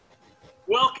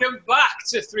Welcome back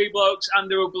to Three Blokes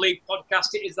and the Rugby League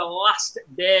podcast. It is the last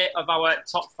day of our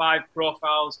top 5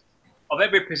 profiles of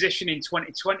every position in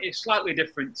 2020. It's slightly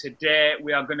different today.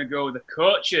 We are going to go with the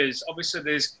coaches. Obviously,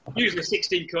 there's usually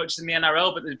 16 coaches in the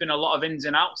NRL, but there's been a lot of ins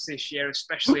and outs this year,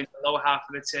 especially in the lower half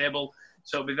of the table.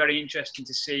 So it'll be very interesting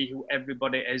to see who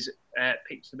everybody has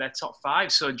picked for their top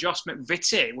 5. So Josh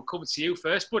McVitie, we'll come to you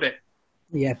first, buddy.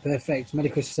 Yeah, perfect. Merry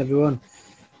Christmas, everyone.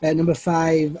 Number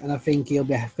 5, and I think he'll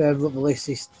be further up the list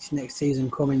this next season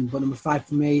coming, but number 5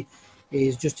 for me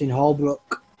is Justin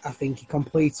Holbrook. I think he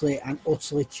completely and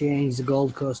utterly changed the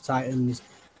Gold Coast Titans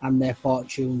and their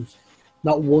fortunes.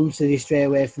 Not once did he stray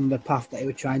away from the path that he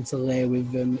was trying to lay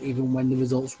with them, even when the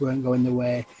results weren't going their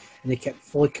way, and he kept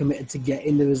fully committed to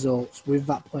getting the results with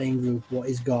that playing group, what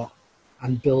he's got,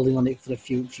 and building on it for the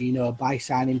future, by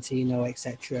signing Tino,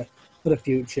 etc., for the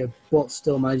future, but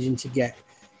still managing to get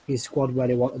his squad where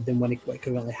he wanted them when he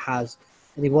currently has.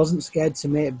 And he wasn't scared to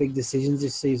make big decisions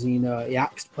this season. He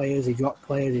axed players, he dropped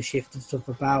players, he shifted stuff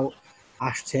about.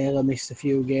 Ash Taylor missed a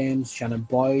few games. Shannon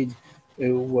Boyd,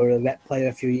 who were a rep player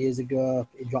a few years ago,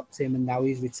 he dropped him and now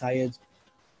he's retired.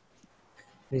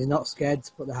 And he's not scared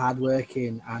to put the hard work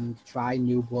in and try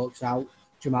new blokes out.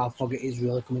 Jamal Foggett is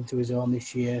really coming to his own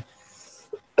this year.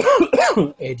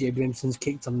 AJ Brimson's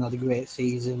kicked on another great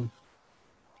season.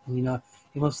 And,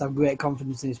 he must have great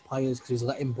confidence in his players because he's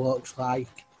letting blokes like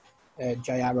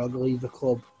J.R. Ogg leave the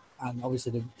club, and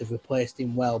obviously they've replaced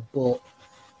him well, but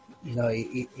he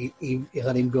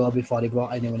let him go before he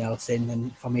brought anyone else in,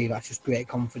 and for me that's just great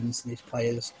confidence in his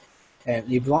players.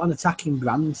 He brought an attacking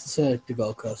brand to the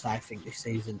Gold Coast, I think, this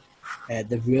season.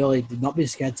 They've not been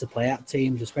scared to play at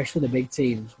teams, especially the big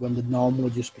teams, when they'd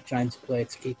normally just be trying to play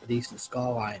to keep a decent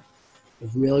scoreline.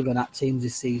 They've really gone at teams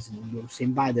this season, and we've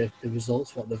seen by the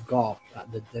results what they've got,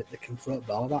 that they can throw the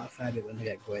ball about a fair bit when they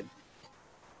get going.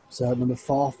 So number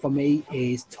 4 for me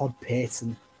is Todd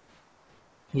Payton.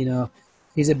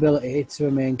 His ability to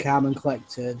remain calm and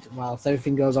collected whilst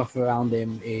everything goes off around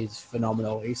him is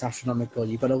phenomenal. It's astronomical.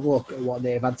 You've got to look at what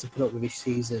they've had to put up with this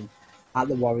season at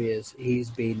the Warriors. He's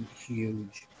been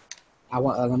huge. I'm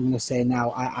going to say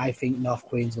now, I think North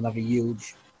Queensland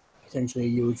have potentially a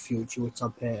huge future with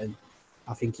Todd Payton.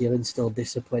 I think he'll instill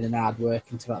discipline and hard work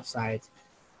into that side.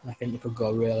 And I think it could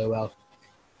go really well.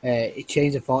 He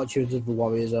changed the fortunes of the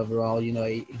Warriors overall. He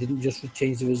didn't just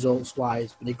change the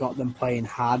results-wise, but he got them playing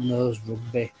hard-nosed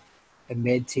rugby and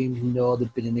made teams know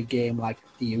they've been in a game like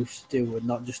they used to do, and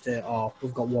not just,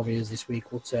 we've got Warriors this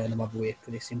week, we'll turn them away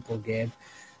for this simple game.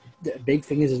 The big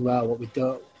thing is as well, what we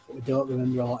don't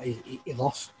remember a lot is he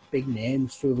lost big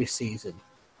names through this season.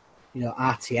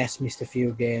 RTS missed a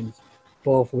few games.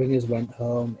 Both wingers went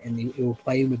home, and he were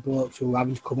playing with blokes who were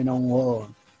having to come in on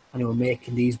loan, and he were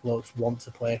making these blokes want to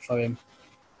play for him.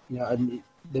 And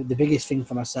the biggest thing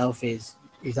for myself is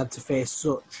he's had to face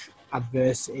such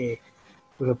adversity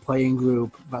with a playing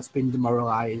group that's been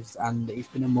demoralised, and it's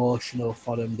been emotional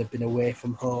for them. They've been away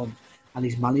from home, and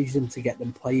he's managed them to get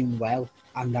them playing well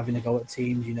and having a go at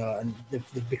teams, and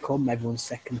they've become everyone's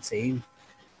second team.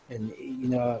 And,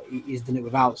 he's done it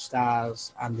without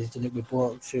stars, and he's done it with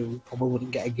blokes who probably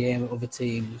wouldn't get a game at other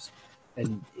teams.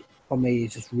 And for me,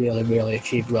 he's just really, really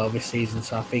achieved well this season.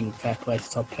 So I think fair play to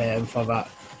Todd Payton for that.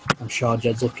 I'm sure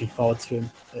Jed's looking forward to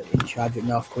him in charge at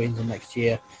North Queensland next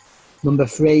year. Number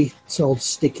 3, told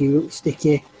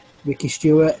Sticky Ricky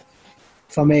Stewart.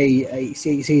 For me, it's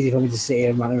easy for me to sit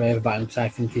here and rant and rave about him because I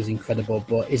think he's incredible.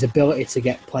 But his ability to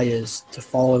get players to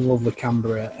fall in love with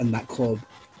Canberra and that club,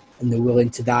 and they're willing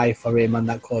to die for him and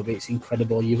that club, it's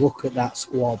incredible. You look at that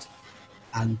squad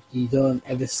and you don't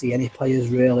ever see any players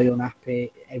really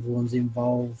unhappy. Everyone's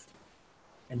involved,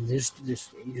 and just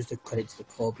a credit to the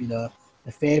club.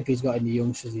 The faith he's got in the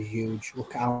youngsters is huge.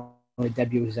 Look at how many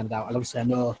debuts he's handed out, and obviously I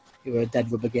know it was a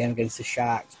dead rubber game against the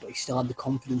Sharks, but he still had the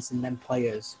confidence in them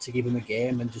players to give him a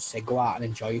game and just say, go out and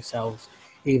enjoy yourselves.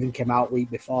 He even came out week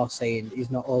before saying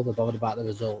he's not all bothered about the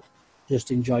result.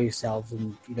 Just enjoy yourselves,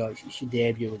 and it's your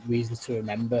debut with reasons to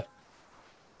remember.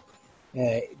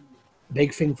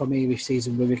 Big thing for me this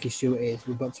season with Ricky Stewart is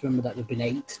we've got to remember that there have been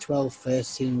 8 to 12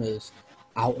 first teamers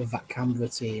out of that Canberra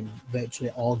team, virtually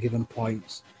all given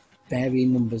points,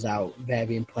 varying numbers out,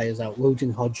 varying players out.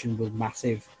 Luton Hodgson was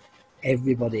massive.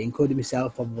 Everybody, including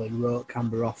myself, probably wrote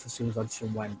Canberra off as soon as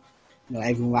Hodgson went.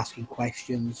 Everyone was asking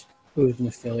questions: who's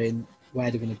going to fill in, where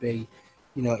they're going to be.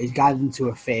 He's guided them to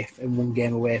a 5th and 1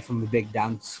 game away from a big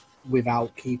dance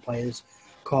without key players.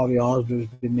 Corey Osborne's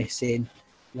been missing.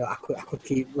 I could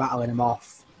keep rattling them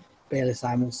off. Bailey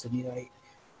Simonson,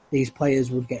 these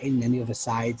players would get in any other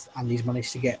side, and he's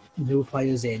managed to get new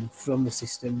players in from the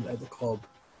system at the club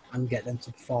and get them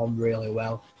to perform really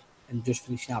well. and just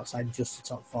finishing outside just the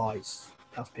top four,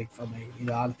 that's big for me. You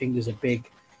know, I think there's a big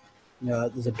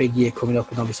year coming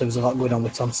up, and obviously there's a lot going on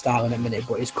with Tom Starling at the minute,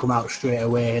 but he's come out straight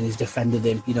away and he's defended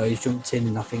him. You know, he's jumped in,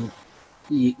 and I think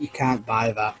you can't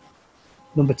buy that.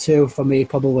 Number 2 for me,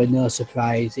 probably no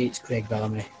surprise, it's Craig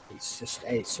Bellamy. It's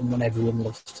someone everyone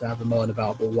loves to have a moan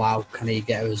about, but wow, can he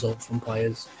get a result from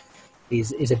players?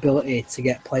 His ability to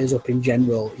get players up in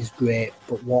general is great,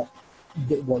 but what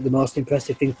the most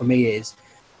impressive thing for me is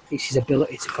it's his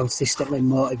ability to consistently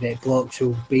motivate blokes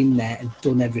who've been there and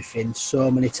done everything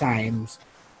so many times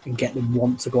and get them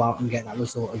want to go out and get that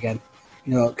result again.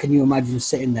 You know, can you imagine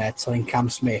sitting there telling Cam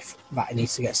Smith that he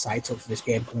needs to get psyched up for this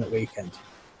game coming at weekend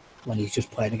when he's just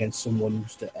playing against someone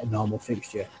who's a normal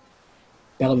fixture?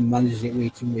 Bellamy manages it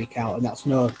week in, week out, and that's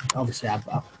obviously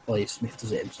I believe Smith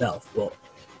does it himself, but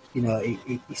you know,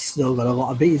 he's still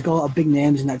got he's got a lot of big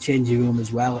names in that changing room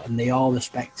as well, and they all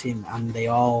respect him and they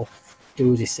all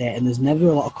do as he say. And there's never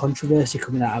a lot of controversy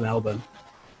coming out of Melbourne.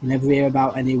 You never hear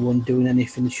about anyone doing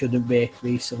anything shouldn't be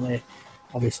recently.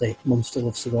 Obviously, Munster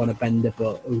loves to go on a bender,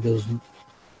 but who doesn't?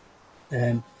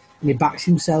 And he backs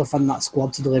himself and that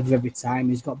squad to deliver every time.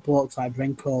 He's got blokes like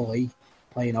Brent Coley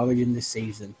playing Origin this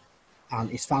season, and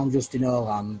he's found Justin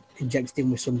Olam, injected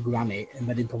him with some granite, and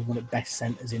made him probably one of the best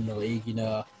centres in the league. You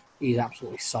know, he's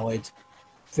absolutely solid.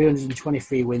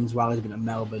 323 wins while he's been at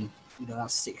Melbourne. You know,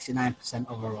 that's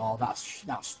 69% overall. That's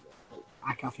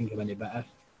I can't think of any better.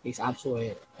 It's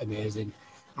absolutely amazing.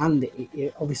 And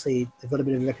obviously, they've got a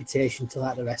bit of a reputation to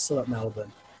like the wrestler at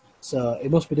Melbourne. So he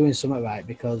must be doing something right,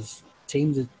 because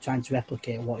teams are trying to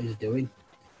replicate what he's doing.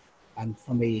 And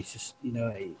for me, it's just, you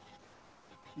know,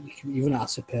 you run out of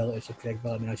superlatives for Craig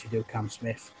Bellamy as you do Cam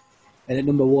Smith. And at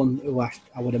number 1, who I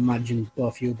would imagine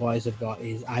both you boys have got,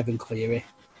 is Ivan Cleary.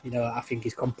 You know, I think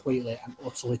he's completely and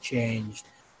utterly changed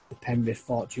the Penrith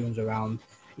fortunes around.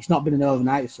 It's not been an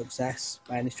overnight success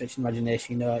by any stretch of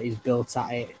imagination. You know, he's built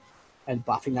at it.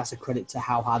 But I think that's a credit to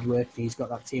how hard-working he's got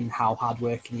that team, how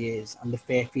hard-working he is, and the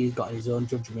faith he's got in his own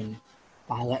judgment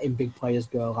by letting big players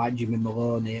go like Jimmy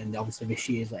Maloney, and obviously this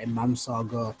year he's letting Mansour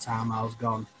go, Tarmow's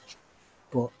gone.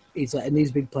 But he's letting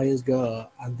these big players go,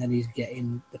 and then he's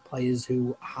getting the players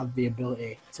who have the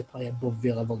ability to play above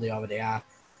the level they already are.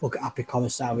 Look at Happy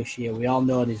Commissar this year. We all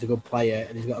know he's a good player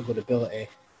and he's got a good ability,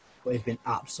 but he's been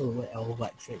absolutely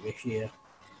electric this year.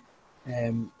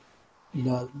 You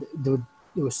know,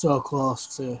 they were so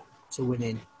close to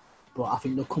winning, but I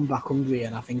think they'll come back hungry,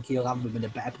 and I think he'll have them in a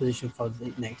better position for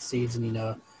the next season. You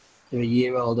know, they're a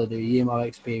year older, they're a year more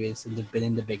experienced, and they've been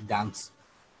in the big dance.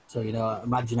 So, you know,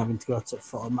 imagine having to go to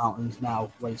Foot Mountains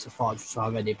now when it's a fortress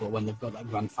already, but when they've got that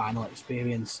grand final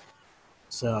experience.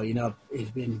 So, you know, he's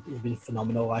been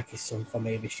phenomenal, like his son for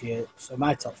me this year. So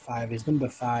my top 5 is number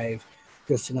 5,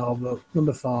 Justin Holbrook,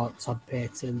 number 4, Todd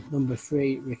Payton, number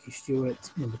 3, Ricky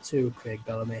Stewart, number 2, Craig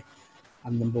Bellamy,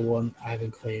 and number 1,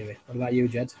 Ivan Cleary. What about you,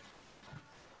 Jed?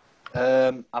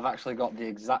 I've actually got the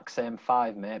exact same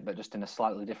 5, mate, but just in a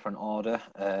slightly different order.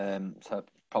 So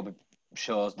probably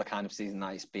shows the kind of season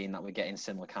that it's been, that we're getting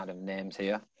similar kind of names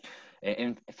here.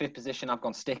 In 5th position, I've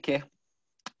gone Sticky.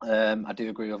 I do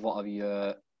agree with a lot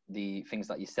of the things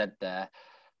that you said there.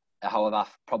 However, I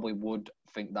probably would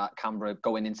think that Canberra,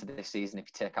 going into this season, if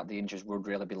you take out the injuries, would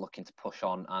really be looking to push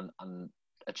on and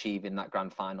achieving that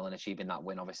grand final and achieving that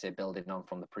win, obviously building on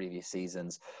from the previous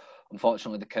seasons.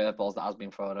 Unfortunately, the curveballs that has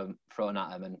been thrown at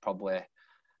them, and probably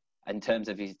in terms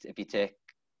of if you take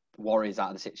Warriors out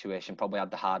of the situation, probably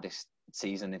had the hardest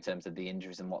season in terms of the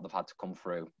injuries and what they've had to come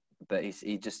through. But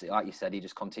he just, like you said, he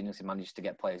just continuously managed to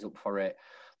get players up for it,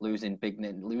 losing big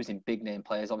name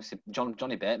players. Obviously,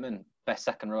 Johnny Bateman, best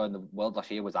second row in the world last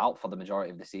year, was out for the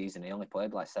majority of the season. He only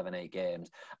played like 7-8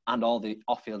 games, and all the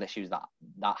off-field issues that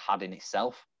had in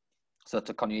itself. So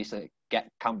to continuously get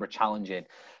Canberra challenging,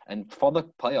 and for the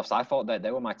playoffs, I thought that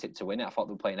they were my tip to win it. I thought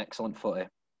they were playing excellent footy,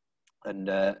 and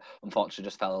unfortunately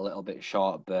just fell a little bit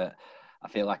short. But I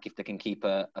feel like if they can keep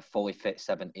a fully fit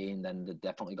 17, then they've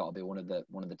definitely got to be one of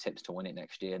the tips to win it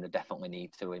next year, and they definitely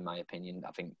need to, in my opinion.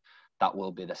 I think that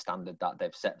will be the standard that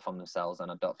they've set for themselves,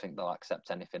 and I don't think they'll accept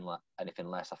anything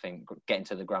less. I think getting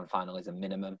to the grand final is a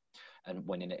minimum, and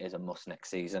winning it is a must next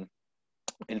season.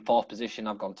 In 4th position,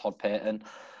 I've gone Todd Payton.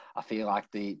 I feel like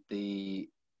the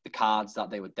cards that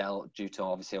they were dealt, due to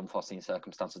obviously unforeseen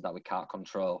circumstances that we can't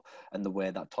control, and the way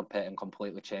that Todd Payton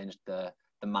completely changed the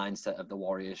mindset of the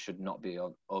Warriors, should not be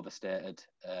overstated.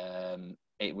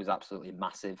 It was absolutely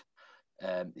massive.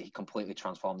 He completely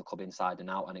transformed the club inside and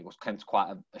out, and it came to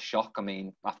quite a shock. I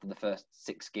mean, after the first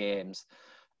 6 games,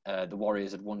 the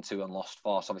Warriors had won 2 and lost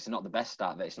 4. So obviously not the best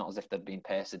start of it. It's not as if they'd been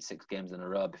pasted 6 games in a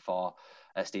row before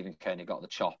Stephen Kearney got the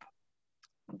chop.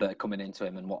 But coming into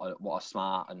him, and what a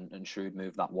smart and shrewd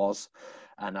move that was.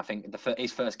 And I think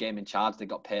his first game in charge, they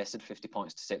got pasted 50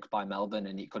 points to 6 by Melbourne,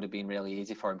 and it could have been really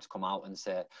easy for him to come out and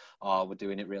say, "Oh, we're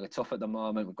doing it really tough at the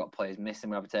moment. We've got players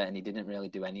missing, and he didn't really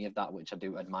do any of that, which I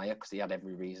do admire, because he had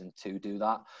every reason to do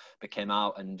that. But came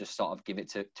out and just sort of give it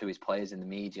to his players in the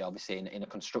media, obviously in a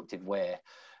constructive way,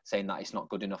 saying that it's not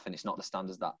good enough and it's not the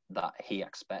standards that he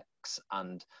expects.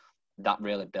 And that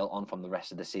really built on from the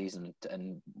rest of the season.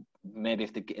 And maybe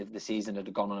if the season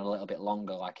had gone on a little bit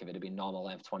longer, like if it had been normal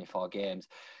length 24 games,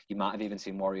 you might have even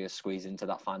seen Warriors squeeze into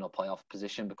that final playoff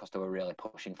position, because they were really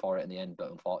pushing for it in the end.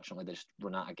 But unfortunately, they just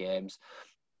run out of games.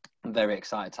 I'm very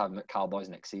excited to have him at Cowboys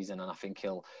next season, and I think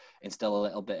he'll instill a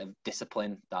little bit of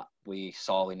discipline that we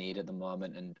sorely need at the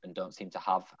moment and don't seem to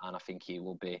have. And I think he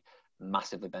will be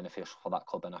massively beneficial for that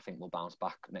club, and I think we'll bounce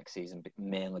back next season,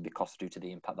 mainly because due to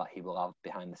the impact that he will have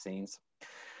behind the scenes.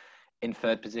 In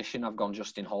third position, I've gone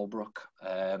Justin Holbrook.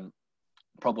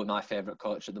 Probably my favourite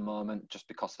coach at the moment, just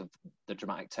because of the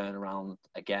dramatic turnaround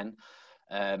again.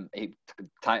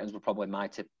 Titans were probably my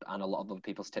tip and a lot of other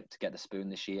people's tip to get the spoon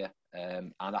this year.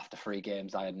 And after 3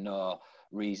 games, I had no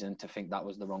reason to think that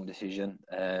was the wrong decision.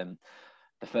 The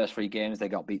first 3 games, they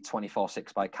got beat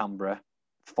 24-6 by Canberra,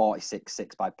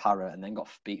 46-6 by Para, and then got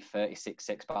beat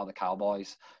 36-6 by the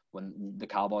Cowboys, when the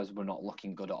Cowboys were not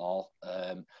looking good at all.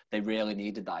 They really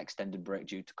needed that extended break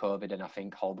due to COVID, and I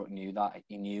think Holbrook knew that.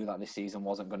 He knew that this season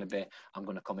wasn't going to be, I'm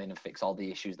going to come in and fix all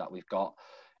the issues that we've got.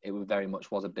 It very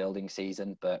much was a building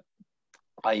season, but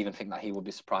I even think that he would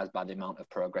be surprised by the amount of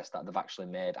progress that they've actually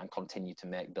made and continue to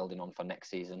make, building on for next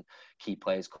season. Key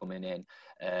players coming in,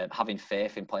 having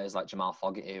faith in players like Jamal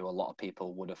Fogarty, who a lot of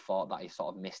people would have thought that he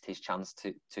sort of missed his chance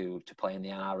to play in the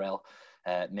NRL,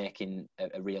 making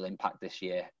a real impact this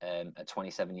year at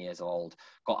 27 years old.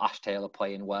 Got Ash Taylor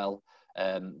playing well.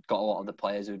 Got a lot of the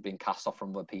players who'd been cast off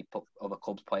from other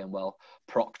clubs playing well.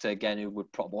 Proctor, again, who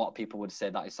a lot of people would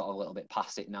say that he's sort of a little bit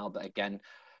past it now, but again,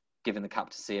 given the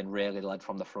captaincy and really led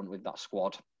from the front with that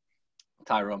squad.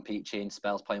 Tyrone Peachey in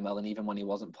spells playing well, and even when he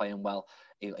wasn't playing well,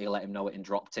 he let him know it and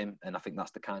dropped him. And I think that's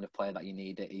the kind of player that you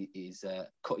need. He's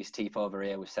cut his teeth over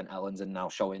here with St Helens, and now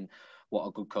showing what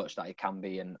a good coach that he can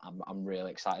be. And I'm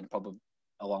really excited. Probably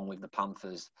along with the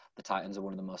Panthers, the Titans are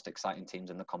one of the most exciting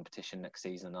teams in the competition next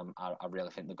season. I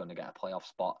really think they're going to get a playoff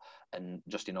spot. And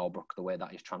Justin Holbrook, the way that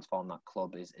he's transformed that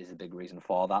club is a big reason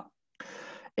for that.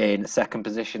 In second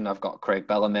position, I've got Craig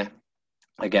Bellamy.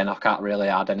 Again, I can't really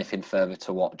add anything further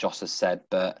to what Joss has said,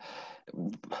 but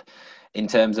in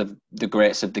terms of the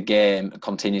greats of the game,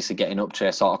 continuously getting up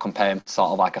to, sort of compare him to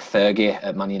sort of like a Fergie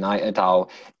at Man United, how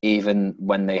even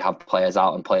when they have players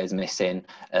out and players missing,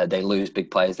 they lose big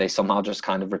players, they somehow just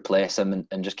kind of replace them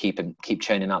and just keep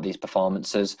churning out these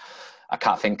performances. I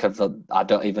can't think of I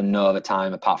don't even know of a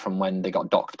time apart from when they got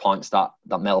docked points that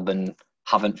Melbourne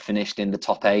haven't finished in the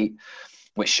top 8.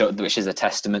 Which is a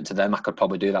testament to them. I could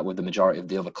probably do that with the majority of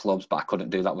the other clubs, but I couldn't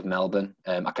do that with Melbourne.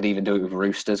 I could even do it with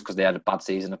Roosters, because they had a bad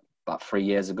season about 3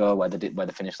 years ago where they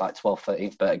finished like 12th,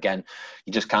 13th. But again,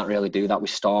 you just can't really do that with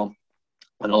Storm.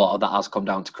 And a lot of that has come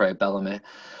down to Craig Bellamy.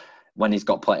 When he's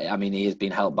got play, I mean, he has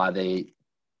been helped by the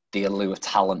allure of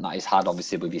talent that he's had,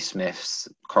 obviously with his Smiths,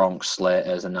 Cronk,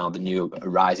 Slaters, and now the new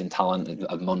rising talent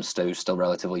of Munster, who's still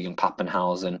relatively young,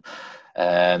 Pappenhausen.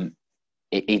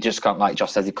 He just can't, like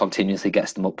Josh says, he continuously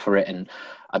gets them up for it, and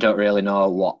I don't really know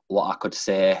what I could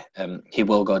say. He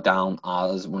will go down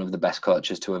as one of the best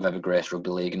coaches to have ever graced rugby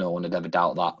league. No one would ever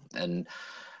doubt that, and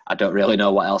I don't really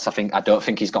know what else. I don't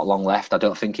think he's got long left. I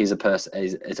don't think he's a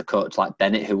coach like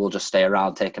Bennett who will just stay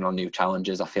around taking on new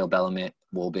challenges. I feel Bellamy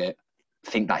will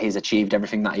think that he's achieved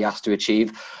everything that he has to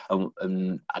achieve,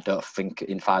 and I don't think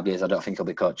in 5 years he'll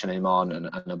be coaching anymore, and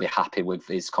he'll be happy with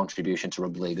his contribution to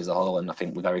rugby league as a whole. And I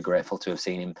think we're very grateful to have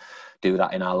seen him do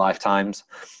that in our lifetimes.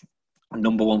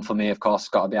 Number 1 for me, of course,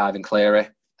 got to be Ivan Cleary.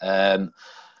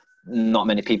 Not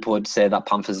many people would say that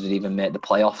Panthers would even make the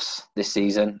playoffs this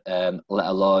season, let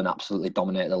alone absolutely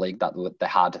dominate the league that they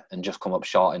had, and just come up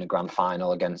short in a grand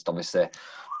final against obviously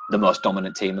the most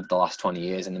dominant team of the last 20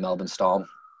 years in the Melbourne Storm.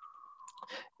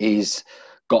 He's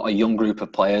got a young group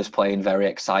of players playing very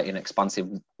exciting, expansive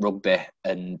rugby,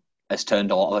 and has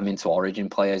turned a lot of them into Origin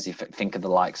players. You think of the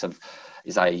likes of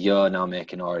Isaiah Yeo now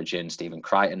making Origin, Stephen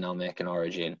Crichton now making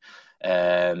Origin.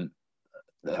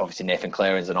 Obviously, Nathan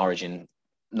Cleary's an Origin,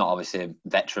 not obviously a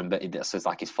veteran, but this is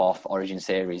like his 4th Origin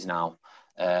series now.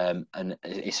 And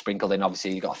he's sprinkled in,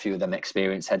 obviously, you've got a few of them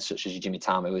experienced heads, such as Jimmy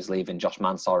Tam, who is leaving, Josh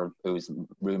Mansour, who is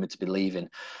rumoured to be leaving,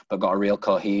 but got a real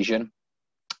cohesion.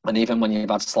 And even when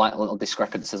you've had slight little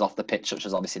discrepancies off the pitch, such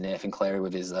as obviously Nathan Cleary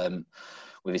with his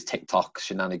TikTok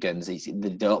shenanigans, they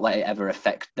don't let it ever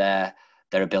affect their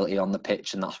their ability on the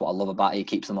pitch, and that's what I love about it. He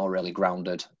keeps them all really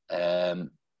grounded. And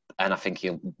I think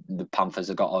the Panthers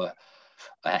have got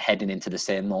heading into the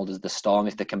same mould as the Storm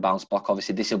if they can bounce back.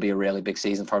 Obviously, this will be a really big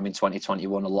season for them in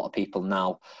 2021. A lot of people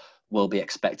now will be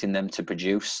expecting them to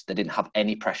produce. They didn't have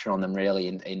any pressure on them really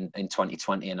in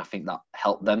 2020, and I think that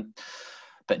helped them.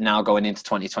 But now going into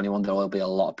 2021, there will be a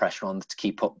lot of pressure on them to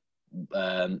keep up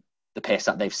the pace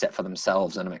that they've set for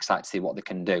themselves, and I'm excited to see what they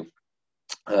can do.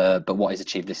 But what he's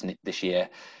achieved this year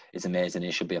is amazing.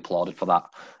 He should be applauded for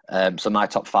that. So my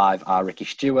top 5 are Ricky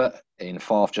Stewart, in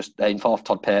fourth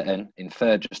Todd Payton, in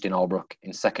third Justin Holbrook,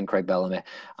 in second Craig Bellamy,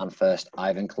 and first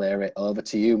Ivan Cleary. Over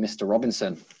to you, Mr.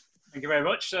 Robinson. Thank you very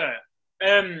much, sir.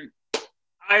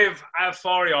 I have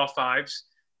 4 of your fives.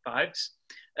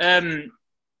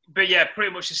 But yeah,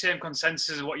 pretty much the same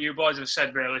consensus as what you boys have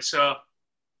said, really. So,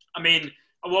 I mean,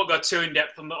 I won't go too in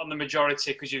depth on the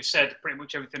majority because you've said pretty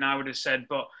much everything I would have said,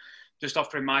 but just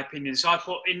offering my opinion. So I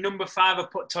put in number 5, I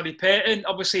put Toddy Payton.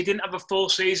 Obviously, he didn't have a full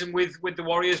season with the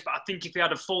Warriors, but I think if he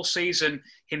had a full season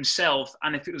himself,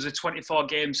 and if it was a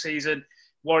 24-game season,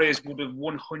 Warriors would have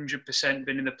 100%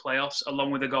 been in the playoffs,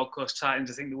 along with the Gold Coast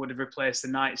Titans. I think they would have replaced the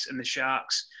Knights and the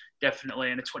Sharks, definitely,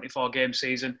 in a 24-game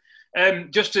season.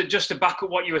 Just to back up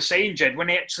what you were saying, Jed, when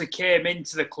he actually came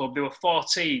into the club, they were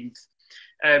 14th,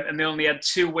 and they only had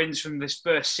 2 wins from this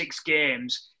first 6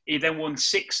 games. He then won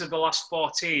 6 of the last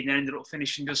 14 and ended up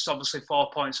finishing just obviously 4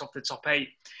 points off the top 8.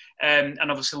 And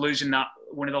obviously losing that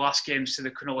one of the last games to the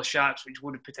Cronulla Sharks, which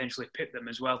would have potentially pipped them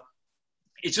as well.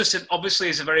 It's just obviously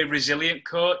he's a very resilient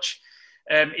coach.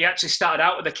 He actually started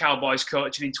out with the Cowboys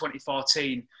coaching in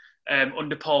 2014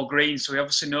 under Paul Green, so he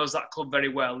obviously knows that club very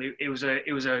well. He was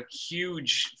a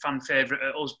huge fan favourite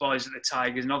at us boys at the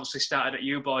Tigers, and obviously started at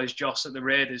you boys, Joss, at the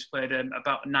Raiders. Played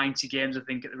about 90 games, I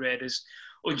think, at the Raiders,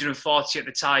 140 at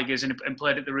the Tigers, and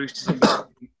played at the Roosters.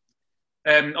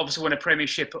 Obviously won a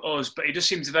premiership at us, but he just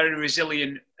seems a very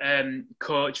resilient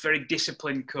coach, very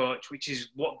disciplined coach, which is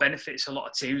what benefits a lot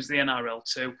of teams, the NRL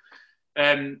too.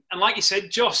 And like you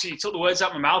said, Joss, you took the words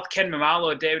out of my mouth. Ken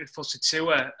Mamalo, David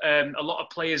Fusitu'a, a lot of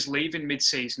players leaving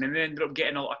mid-season, and they ended up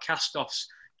getting a lot of cast-offs.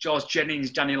 George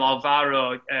Jennings, Daniel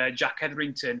Alvaro, Jack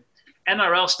Etherington.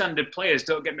 NRL standard players,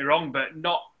 don't get me wrong, but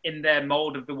not in their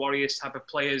mould of the Warriors type of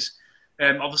players.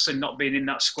 Obviously not being in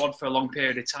that squad for a long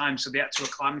period of time, so they had to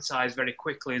acclimatise very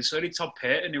quickly. And so did Todd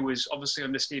Payton, who was obviously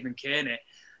under Stephen Kearney.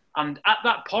 And at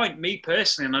that point, me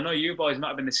personally, and I know you boys might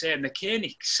have been the same, the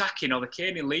Kearney sacking or the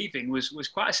Kearney leaving was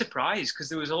quite a surprise because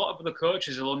there was a lot of other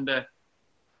coaches who were under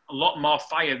a lot more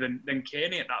fire than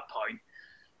Kearney at that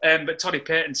point. But Toddy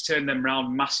Payton's turned them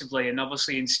around massively and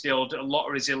obviously instilled a lot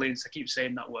of resilience, I keep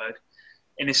saying that word,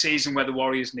 in a season where the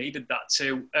Warriors needed that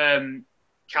too.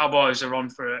 Cowboys are on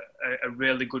for a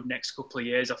really good next couple of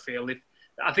years, I feel.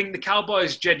 I think the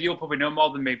Cowboys, Jed, you'll probably know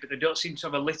more than me, but they don't seem to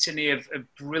have a litany of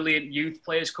brilliant youth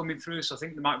players coming through, so I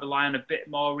think they might rely on a bit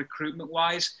more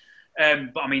recruitment-wise.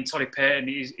 But, I mean, Toddy Payton,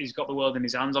 he's got the world in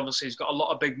his hands. Obviously, he's got a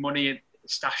lot of big money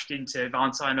stashed into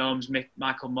Valentine Holmes,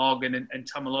 Michael Morgan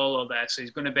and Tamalolo there, so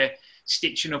he's going to be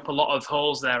stitching up a lot of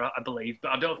holes there, I believe.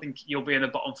 But I don't think you'll be in the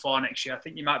bottom 4 next year. I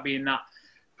think you might be in that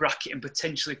bracket and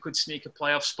potentially could sneak a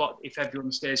playoff spot if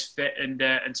everyone stays fit and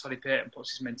Toddy Payton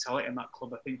puts his mentality in that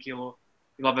club. I think he'll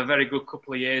have a very good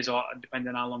couple of years, or depending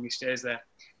on how long he stays there.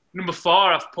 Number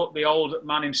 4, I've put the old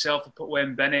man himself. I put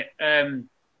Wayne Bennett.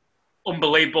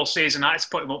 Unbelievable season. I had to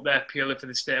put him up there purely for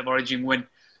the State of Origin win.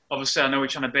 Obviously, I know we're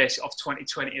trying to base it off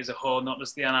 2020 as a whole, not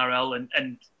just the NRL.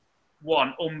 And what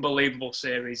an unbelievable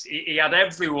series. He had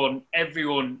everyone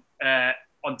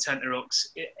on tenterhooks.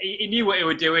 He knew what he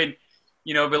was doing.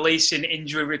 You know, releasing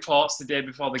injury reports the day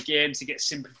before the game to get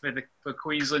sympathy for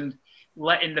Queensland,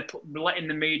 letting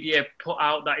the media put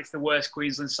out that it's the worst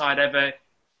Queensland side ever,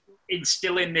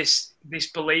 instilling this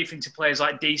belief into players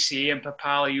like DCE and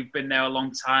Papali, who've been there a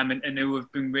long time and who have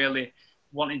been really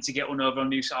wanting to get one over on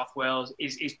New South Wales.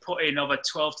 He's put in over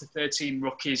 12 to 13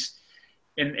 rookies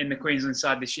in the Queensland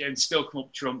side this year and still come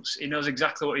up trumps. He knows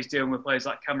exactly what he's doing with players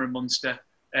like Cameron Munster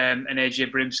and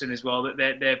AJ Brimson as well.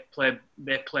 That they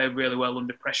play really well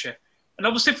under pressure. And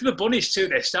obviously for the Bunnies too,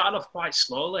 they started off quite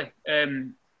slowly.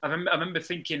 I remember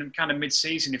thinking kind of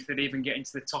mid-season if they'd even get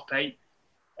into the top 8.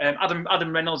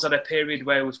 Adam Reynolds had a period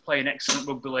where he was playing excellent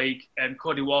rugby league.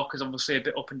 Cody Walker's obviously a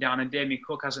bit up and down, and Damien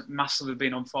Cook hasn't massively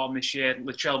been on form this year.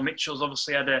 Latrell Mitchell's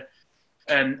obviously had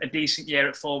a decent year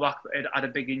at fullback, but had a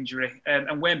big injury.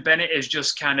 And Wayne Bennett has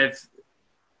just kind of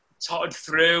totted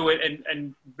through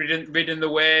and ridden the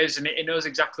waves, and he knows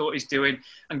exactly what he's doing,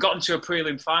 and got into a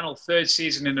prelim final, 3rd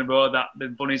season in a row that the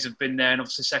Bunnies have been there, and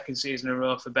obviously 2nd season in a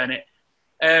row for Bennett.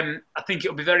 I think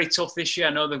it'll be very tough this year.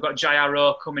 I know they've got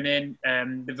Jairo coming in.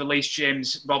 They've released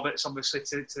James Roberts, obviously,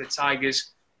 to the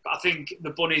Tigers. But I think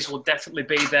the Bunnies will definitely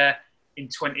be there in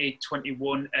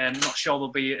 2021. I'm not sure they'll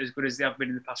be as good as they have been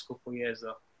in the past couple of years,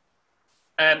 though.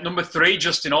 Number 3,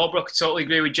 Justin Albrook. I totally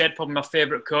agree with Jed, probably my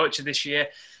favourite coach of this year.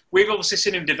 We've obviously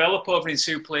seen him develop over in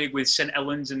Super League with St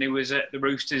Helens, and he was at the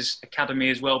Roosters Academy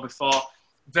as well before.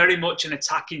 Very much an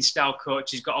attacking style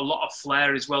coach. He's got a lot of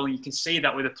flair as well, and you can see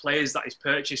that with the players that he's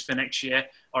purchased for next year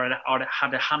or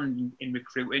had a hand in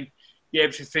recruiting.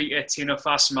 Gabe Fifita, Tino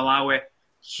Fa'asuamaleaui,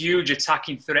 huge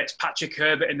attacking threats. Patrick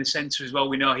Herbert in the centre as well.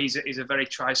 We know he's a very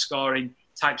try-scoring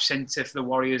type centre for the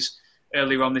Warriors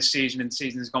earlier on this season and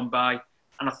seasons gone by.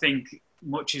 And I think,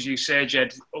 much as you say,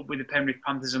 Jed, up with the Penrith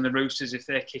Panthers and the Roosters, if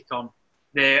they kick on,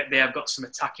 they have got some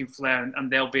attacking flair,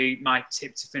 and they'll be my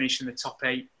tip to finish in the top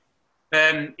 8.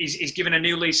 He's given a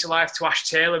new lease of life to Ash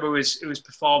Taylor, who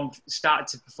started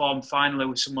to perform finally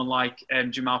with someone like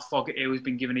Jamal Fogarty, who's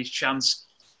been given his chance.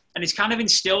 And he's kind of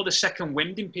instilled a second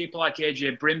wind in people like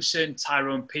AJ Brimson,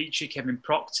 Tyrone Peachy, Kevin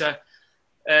Proctor,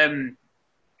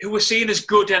 who were seen as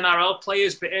good NRL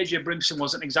players, but AJ Brimson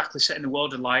wasn't exactly setting the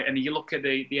world alight. And you look at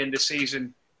the end of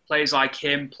season, players like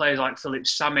him, players like Philip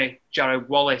Sammy, Jared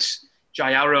Wallace,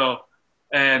 Jairo,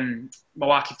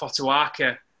 Moaki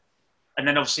Fotuaka, and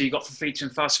then obviously you got Fifita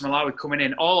and Fa'asuamaleaui coming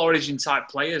in, all Origin-type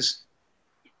players.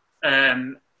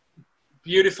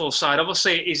 Beautiful side.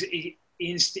 Obviously,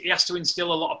 he has to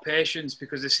instill a lot of patience,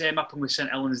 because the same happened with St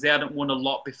Helens. They hadn't won a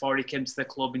lot before he came to the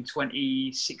club in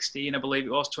 2016, I believe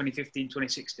it was, 2015,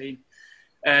 2016.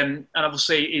 And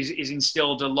obviously, he's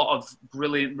instilled a lot of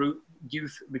brilliant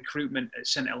youth recruitment at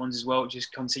St Helens as well, which is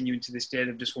continuing to this day.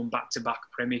 They've just won back-to-back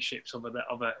premierships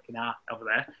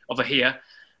over here.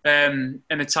 And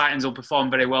the Titans will perform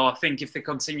very well. I think if they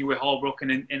continue with Holbrook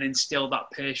and instill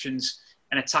that patience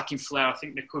and attacking flair, I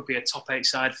think there could be a top 8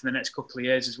 side for the next couple of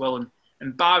years as well.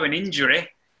 And barring injury,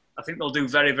 I think they'll do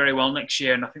very, very well next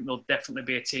year. And I think they'll definitely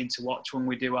be a team to watch when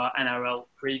we do our NRL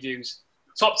previews.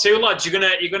 Top 2, lads, you're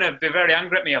gonna be very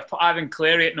angry at me. I've put Ivan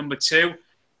Cleary at number 2.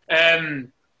 I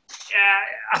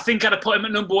think I'd have put him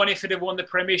at number 1 if he'd have won the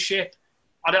premiership.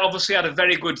 I'd obviously had a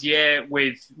very good year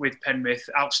with Penrith,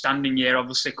 outstanding year,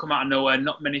 obviously, come out of nowhere.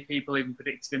 Not many people even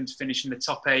predicted him to finish in the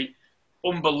top 8.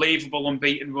 Unbelievable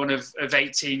unbeaten run of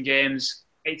 18 games,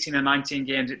 18 or 19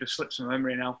 games, it just slips my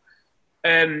memory now.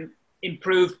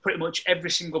 Improved pretty much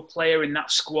every single player in that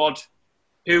squad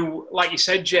who, like you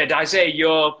said, Jed, Isaiah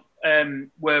Yeo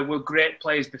were great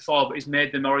players before, but he's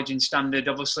made them Origin standard.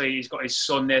 Obviously, he's got his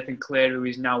son, Nathan Cleary, who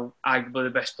is now arguably the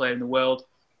best player in the world.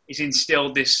 He's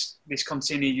instilled this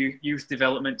continued youth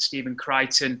development. Stephen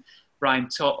Crichton, Brian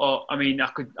Toto. I mean, I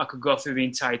could go through the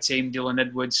entire team. Dylan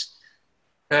Edwards,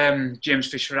 James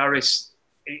Fisher-Harris.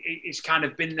 It's kind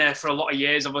of been there for a lot of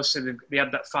years. Obviously, they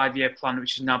had that 5-year plan,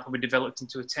 which is now probably developed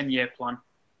into a 10-year plan.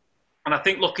 And I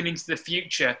think looking into the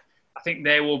future, I think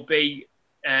they will be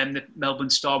the Melbourne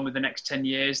Storm with the next 10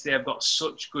 years. They have got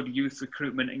such good youth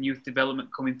recruitment and youth development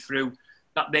coming through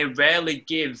that they rarely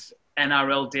give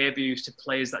NRL debuts to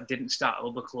players that didn't start at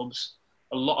other clubs.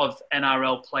 A lot of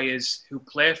NRL players who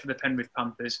play for the Penrith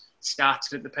Panthers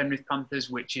started at the Penrith Panthers,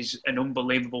 which is an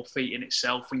unbelievable feat in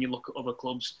itself when you look at other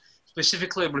clubs.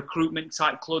 Specifically recruitment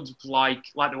type clubs like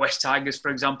the West Tigers, for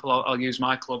example. I'll use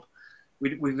my club.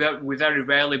 We very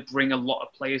rarely bring a lot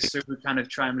of players through. We kind of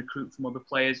try and recruit from other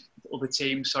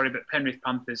teams. But Penrith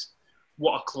Panthers,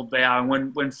 what a club they are.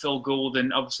 And when Phil Gould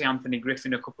and obviously Anthony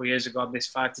Griffin a couple of years ago had this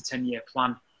 5 to 10 year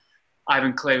plan,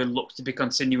 Ivan Cleary looks to be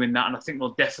continuing that, and I think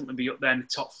they'll definitely be up there in the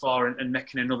top 4 and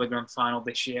making another grand final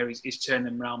this year. He's turning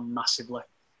them around massively.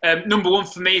 Number 1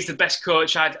 for me is the best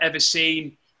coach I've ever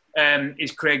seen.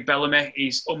 Is Craig Bellamy.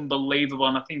 He's unbelievable,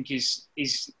 and I think he's.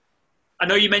 I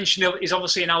know you mentioned he's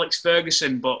obviously an Alex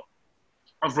Ferguson, but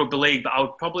of rugby league. But I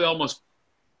would probably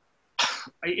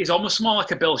he's almost more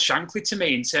like a Bill Shankly to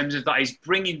me in terms of that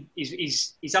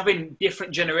he's having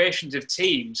different generations of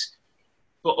teams.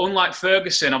 But unlike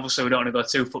Ferguson, obviously we don't want to go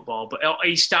too football, but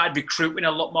he started recruiting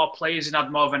a lot more players and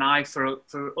had more of an eye for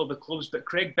other clubs. But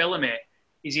Craig Bellamy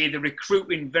is either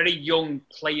recruiting very young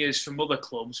players from other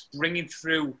clubs, bringing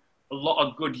through a lot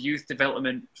of good youth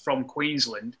development from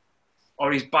Queensland,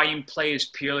 or he's buying players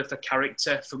purely for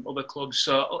character from other clubs.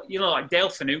 So, like Dale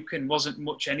Finucane wasn't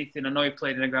much anything. I know he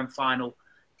played in a grand final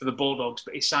for the Bulldogs,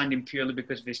 but he signed him purely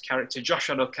because of his character. Josh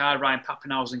Adokar, Ryan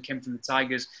Papenhuyzen came from the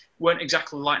Tigers, weren't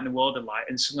exactly lighting the world alight,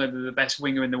 and suddenly they're the best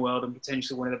winger in the world and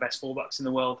potentially one of the best fullbacks in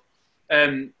the world.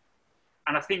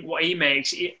 And I think what he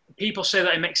makes, people say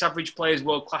that he makes average players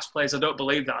world-class players. I don't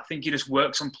believe that. I think he just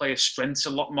works on players' strengths a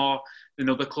lot more than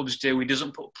other clubs do. He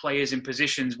doesn't put players in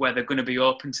positions where they're going to be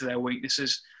open to their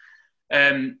weaknesses.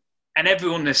 And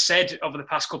everyone has said over the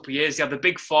past couple of years, they had the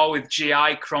big four with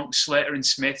GI, Cronk, Slater and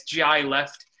Smith. GI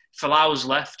left, Folau's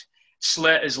left,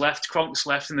 Slater's left, Cronk's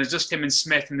left, and there's just him and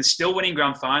Smith, and they're still winning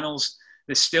grand finals.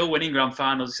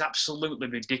 It's absolutely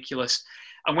ridiculous.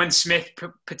 And when Smith,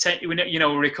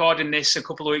 we're recording this a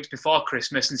couple of weeks before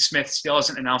Christmas, and Smith still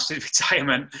hasn't announced his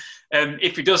retirement.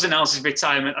 If he does announce his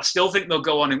retirement, I still think they'll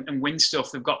go on and win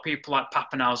stuff. They've got people like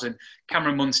Pappenhausen,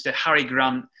 Cameron Munster, Harry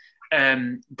Grant.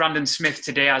 Brandon Smith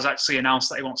today has actually announced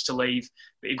that he wants to leave.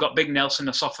 But you've got Big Nelson,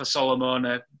 Asafa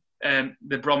Solomona,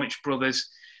 the Bromwich brothers.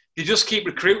 They just keep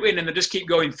recruiting and they just keep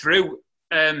going through.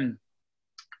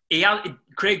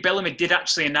 Craig Bellamy did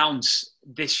actually announce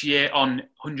this year on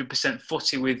 100%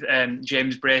 Footy with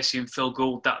James Bracey and Phil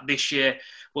Gould that this year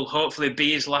will hopefully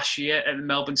be his last year at the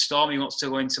Melbourne Storm. He wants to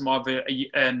go into more of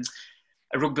a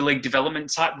rugby league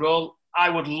development type role. I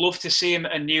would love to see him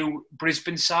at a new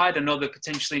Brisbane side. I know they're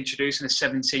potentially introducing a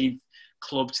 17th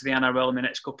club to the NRL in the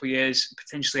next couple of years,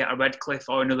 potentially at a Redcliffe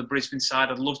or another Brisbane side.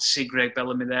 I'd love to see Craig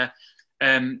Bellamy there.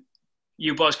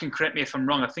 You boys can correct me if I'm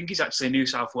wrong. I think he's actually a New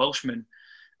South Welshman.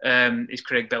 Is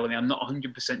Craig Bellamy. I'm not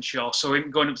 100% sure. So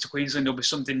him going up to Queensland will be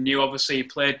something new. Obviously, he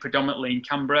played predominantly in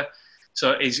Canberra,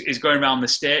 so he's going around the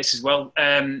States as well.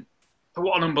 But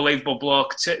what an unbelievable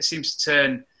bloke. Seems to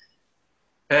turn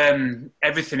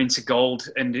everything into gold,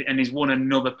 and he's won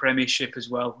another premiership as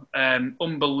well.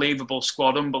 Unbelievable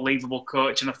squad, unbelievable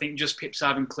coach, and I think just pips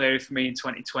Ivan Cleary for me in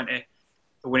 2020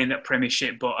 for winning that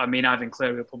premiership. But I mean, Ivan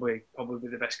Cleary will probably be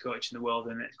the best coach in the world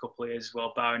in the next couple of years as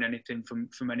well, barring anything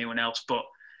from anyone else. But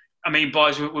I mean,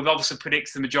 boys, we've obviously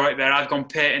predicted the majority there. I've gone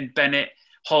Payton, Bennett,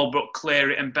 Holbrook,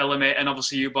 Cleary and Bellamy, and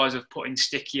obviously you boys have put in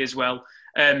Sticky as well.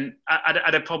 I'd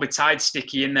have probably tied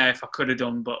Sticky in there if I could have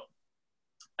done, but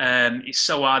it's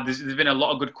so hard. There's been a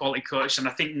lot of good quality coaches, and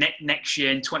I think next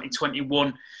year in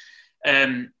 2021,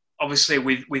 obviously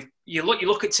with you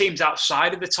look at teams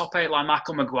outside of the top eight, like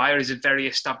Michael Maguire is a very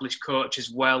established coach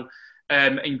as well.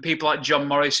 And people like John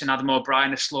Morris and Adam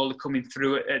O'Brien are slowly coming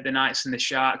through at the Knights and the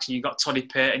Sharks. And you've got Toddy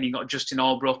Payton, you've got Justin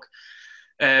Albrook,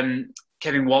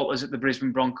 Kevin Walters at the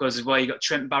Brisbane Broncos as well. You've got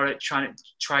Trent Barrett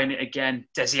trying it again,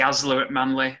 Desi Asler at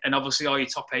Manly, and obviously all your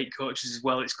top eight coaches as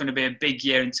well. It's going to be a big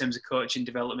year in terms of coaching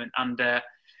development. And I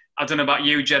don't know about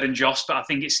you, Jed and Josh, but I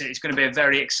think it's going to be a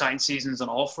very exciting season on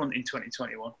all front in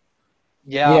 2021.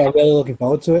 Yeah, really looking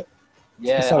forward to it.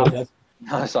 Yeah. Sorry,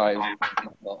 No, sorry.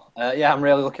 I'm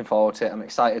really looking forward to it. I'm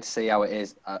excited to see how it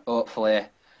is. Hopefully,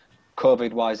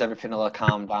 COVID-wise, everything will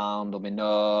calm down. There'll be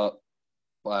no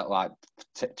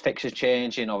fixtures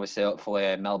changing. Obviously,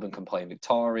 hopefully, Melbourne can play in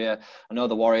Victoria. I know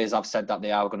the Warriors have said that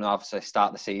they are going to obviously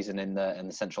start the season in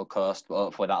the Central Coast, but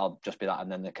hopefully that'll just be that,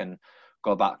 and then they can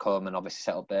go back home and obviously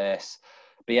settle base.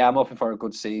 But yeah, I'm hoping for a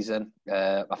good season.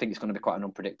 I think it's going to be quite an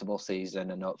unpredictable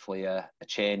season, and hopefully a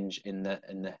change in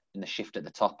the shift at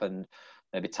the top, and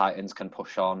maybe Titans can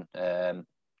push on.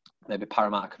 Maybe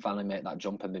Parramatta can finally make that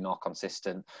jump and be more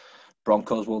consistent.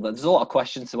 Broncos will. There's a lot of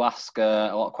questions to ask,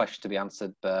 a lot of questions to be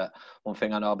answered. But one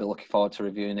thing I know, I'll be looking forward to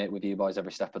reviewing it with you boys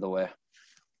every step of the way.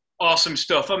 Awesome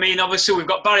stuff. I mean, obviously, we've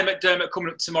got Barry McDermott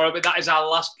coming up tomorrow, but that is our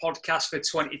last podcast for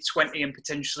 2020 and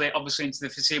potentially, obviously, into the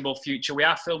foreseeable future. We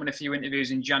are filming a few interviews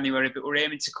in January, but we're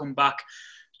aiming to come back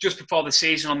just before the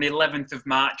season on the 11th of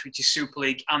March, which is Super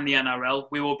League and the NRL.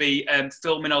 We will be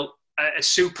filming a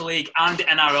Super League and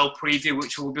NRL preview,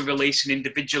 which we'll be releasing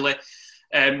individually.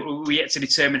 We yet to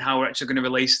determine how we're actually going to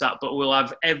release that, but we'll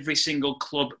have every single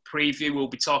club preview. We'll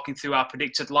be talking through our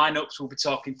predicted lineups. We'll be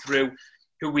talking through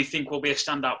who we think will be a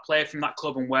standout player from that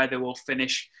club and where they will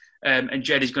finish. And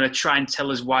Jed is going to try and tell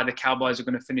us why the Cowboys are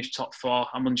going to finish top four.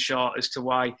 I'm unsure as to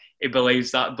why he believes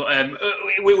that. But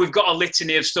we've got a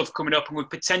litany of stuff coming up, and we've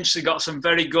potentially got some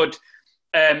very good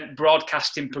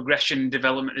broadcasting progression and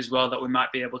development as well that we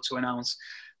might be able to announce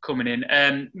coming in.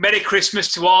 Merry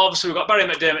Christmas to all. So we've got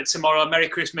Barry McDermott tomorrow. Merry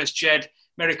Christmas, Jed.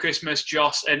 Merry Christmas,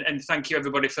 Josh. And thank you,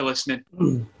 everybody, for listening.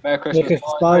 Merry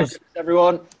Christmas,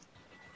 everyone.